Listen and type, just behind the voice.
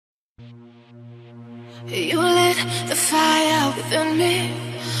You lit the fire within me.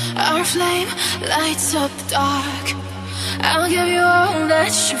 Our flame lights up the dark. I'll give you all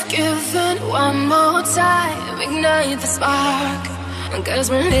that you've given. One more time, ignite the spark. Cause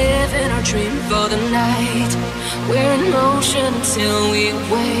we're living our dream for the night. We're in motion until we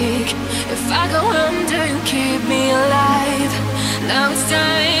wake. If I go under, you keep me alive. Now it's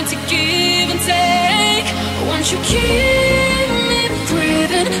time to give and take. Won't you keep me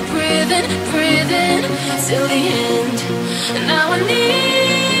breathing, breathing, breathing till the end? Now I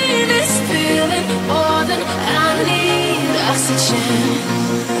need this feeling more than I need oxygen.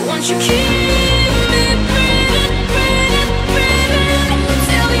 Won't you keep me breathing, breathing, breathing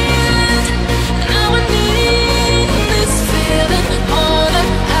till the end? Now I need this feeling more than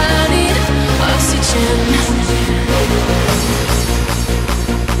I need oxygen.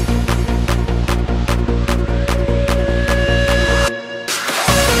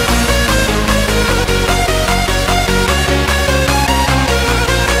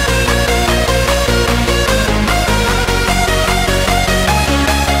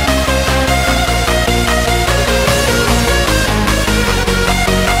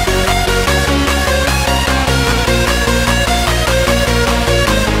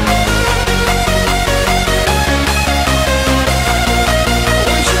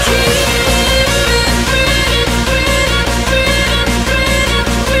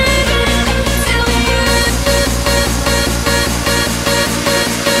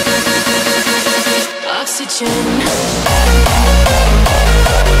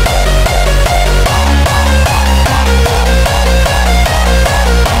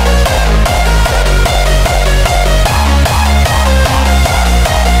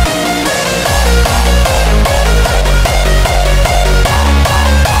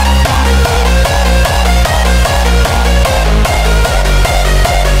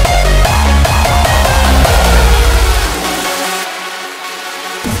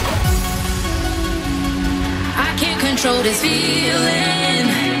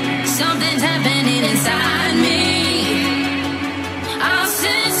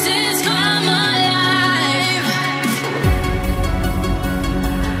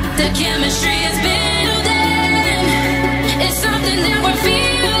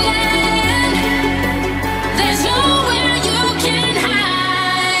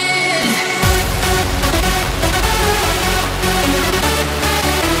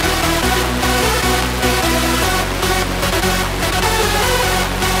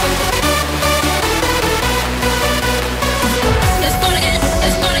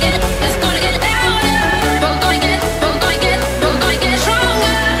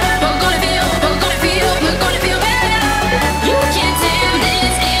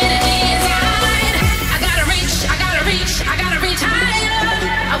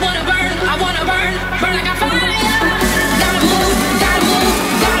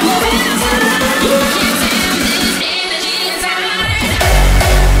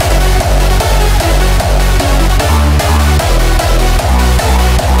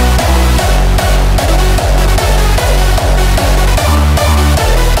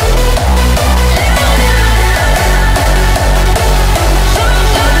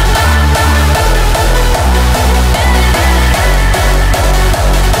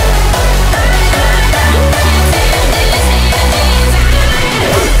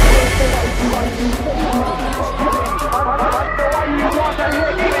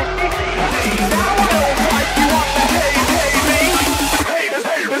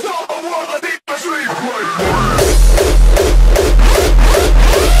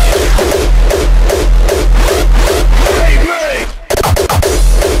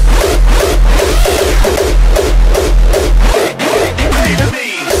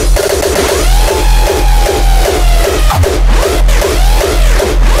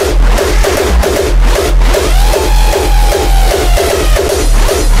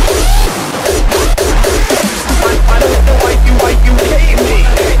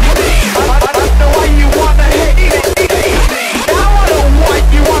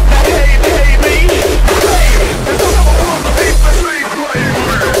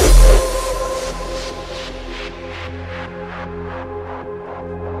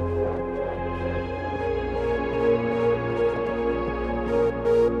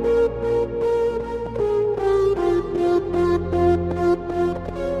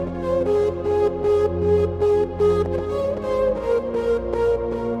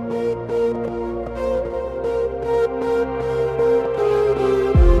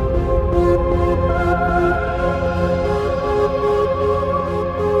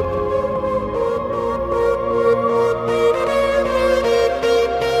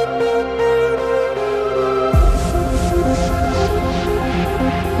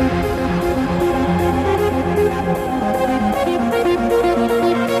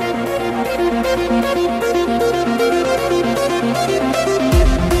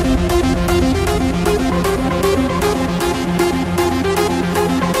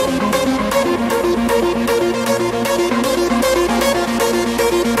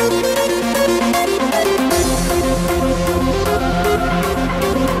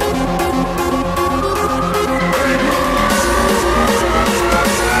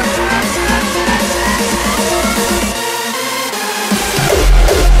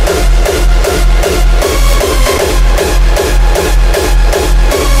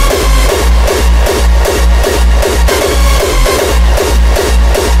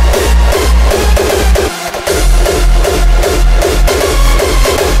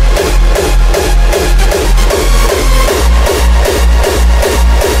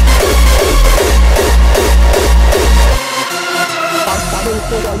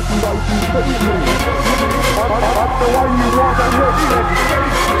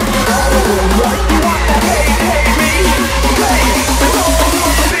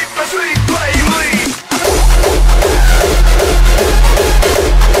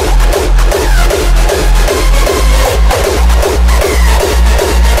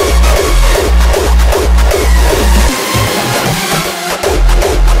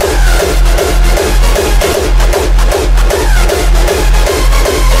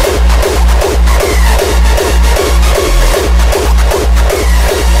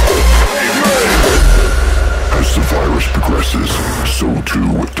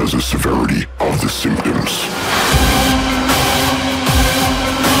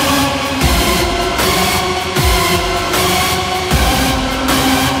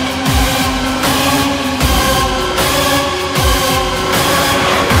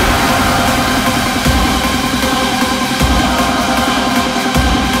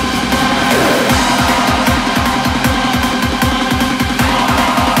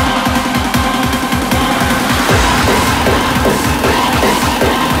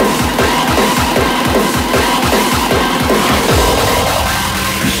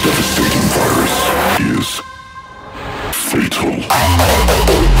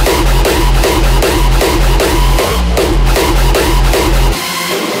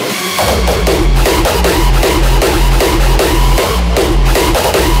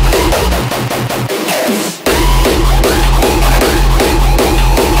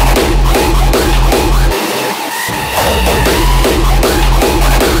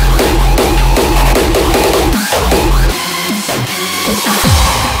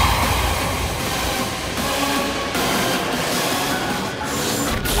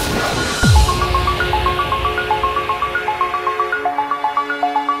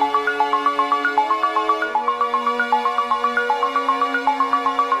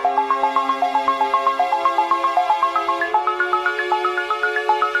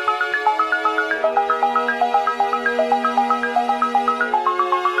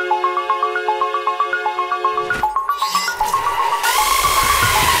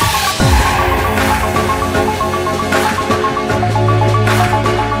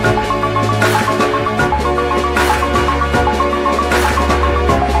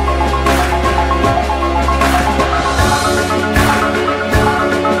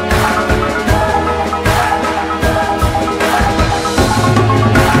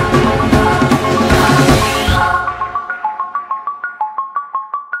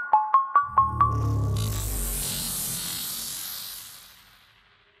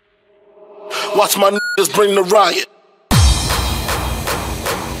 Watch my niggas bring the riot.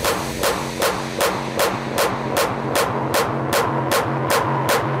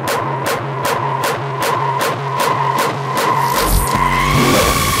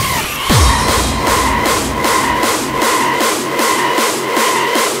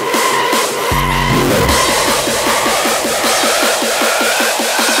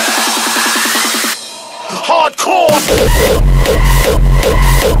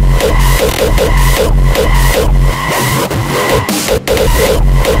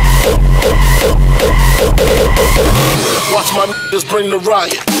 Watch my niggas bring the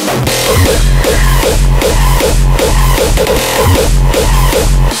riot.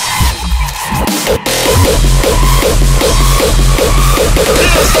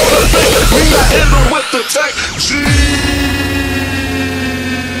 We got hit them with the tech G.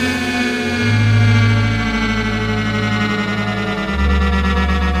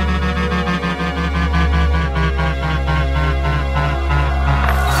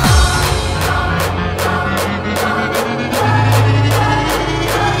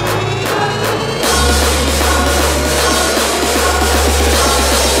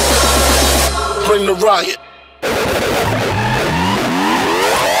 Bring the riot.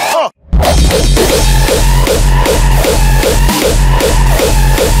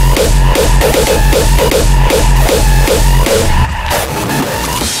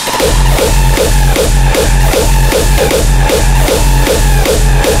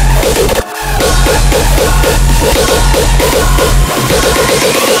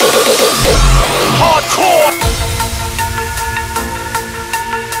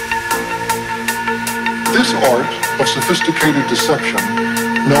 This art of sophisticated deception,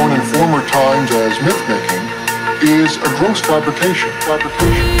 known in former times as myth-making, is a gross fabrication.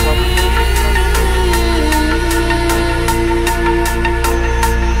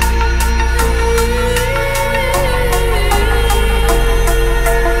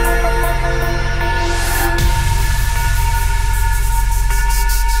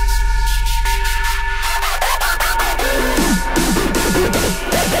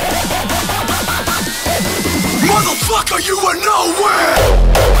 Motherfucker, you are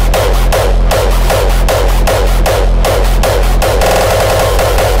nowhere!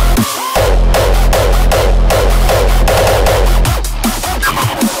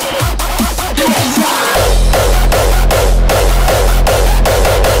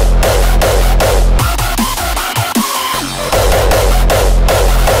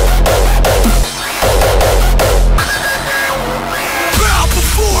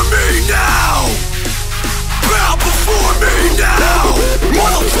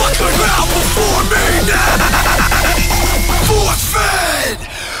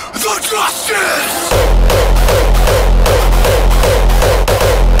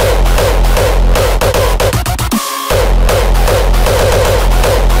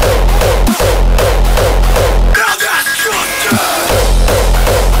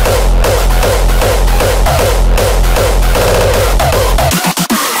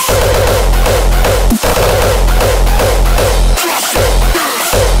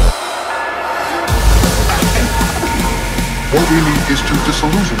 What we need is to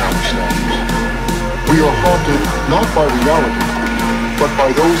disillusion ourselves. We are haunted not by reality, but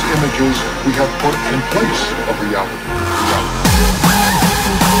by those images we have put in place of reality.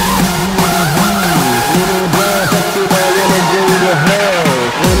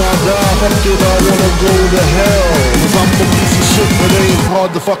 I'm a piece of shit, but it ain't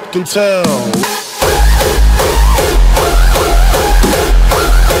hard to fucking tell.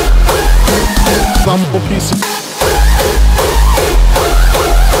 I'm a piece of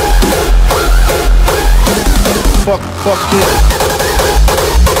fuck it.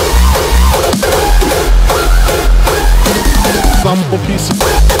 I'm a piece of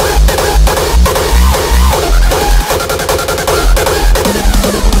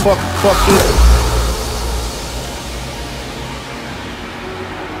fuck it.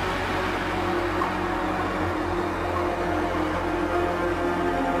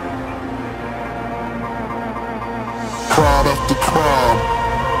 Crime after crime,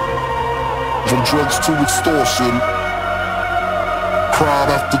 from drugs to extortion. Crime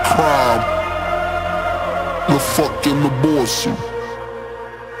after crime, the fucking abortion.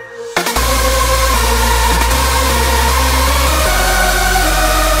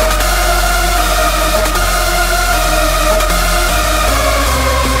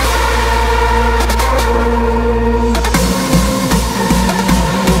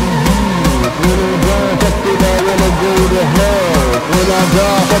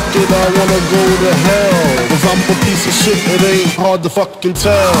 Fuck it, I wanna go to hell. Cause I'm a piece of shit, it ain't hard to fucking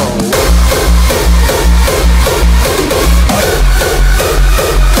tell.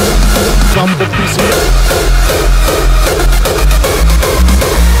 I'm a piece of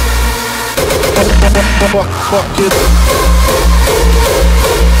fuck it.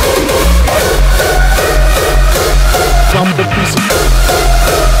 I'm a piece of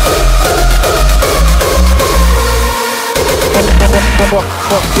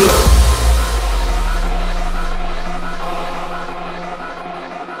fuck it.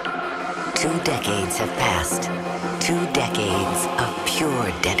 Two decades have passed. 2 decades of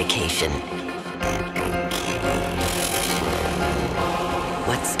pure dedication.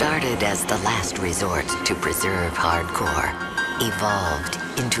 What started as the last resort to preserve hardcore evolved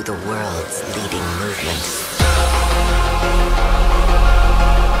into the world's leading movement.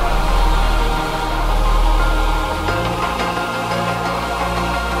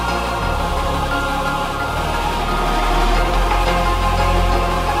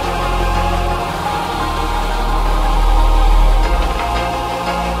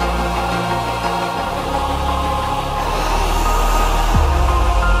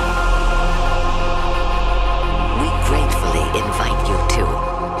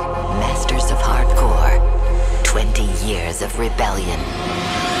 Of rebellion.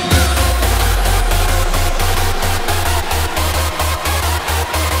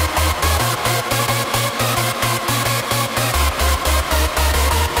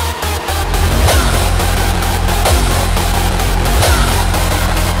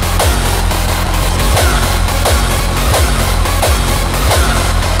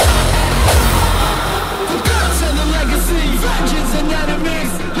 The gods and the legacy, vengeance and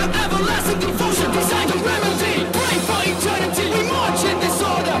enemies, your everlasting devotion, design the remedy. Pray for eternity, we march in this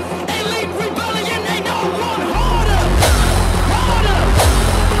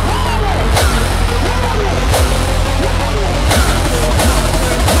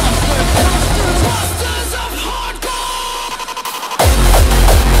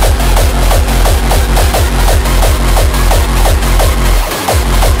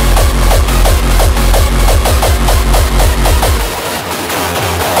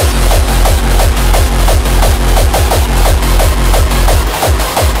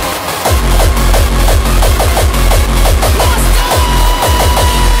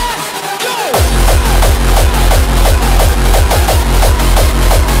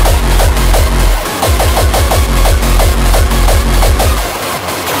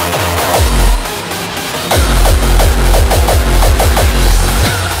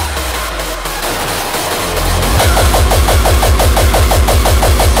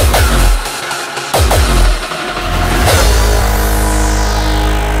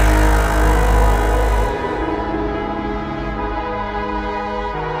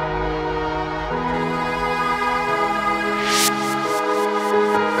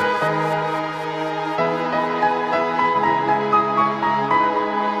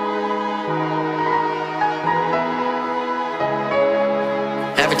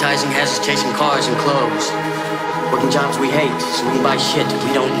advertising has us chasing cars and clothes. Working jobs we hate so we can buy shit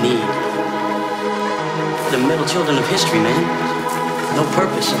we don't need. We're the middle children of history, man. No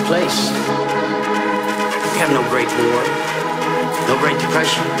purpose or place. We have no Great War, no Great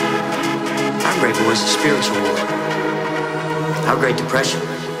Depression. Our Great War is a spiritual war. Our Great Depression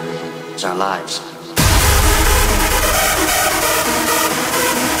is our lives.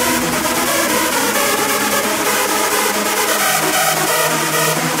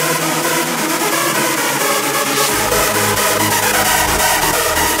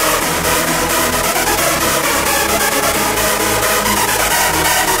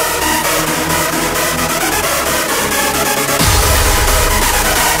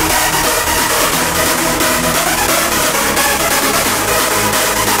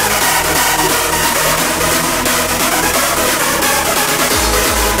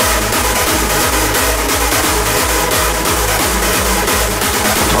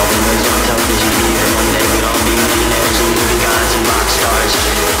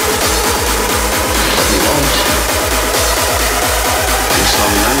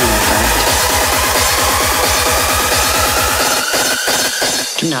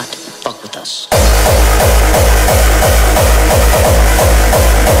 Do not fuck with us.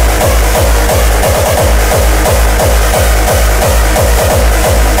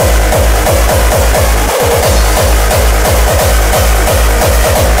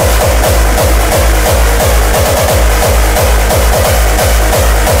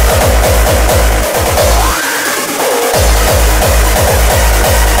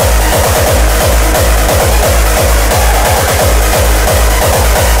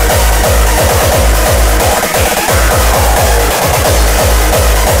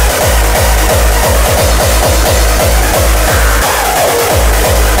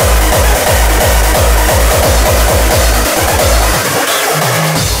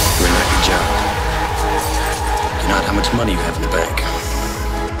 Money you have in the bank.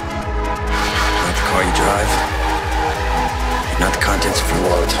 Not the car you drive. Not the contents of your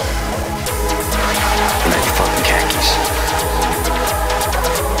wallet. Not your fucking khakis.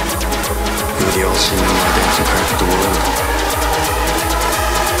 You're the all-seeing, all-dancing crack of the world.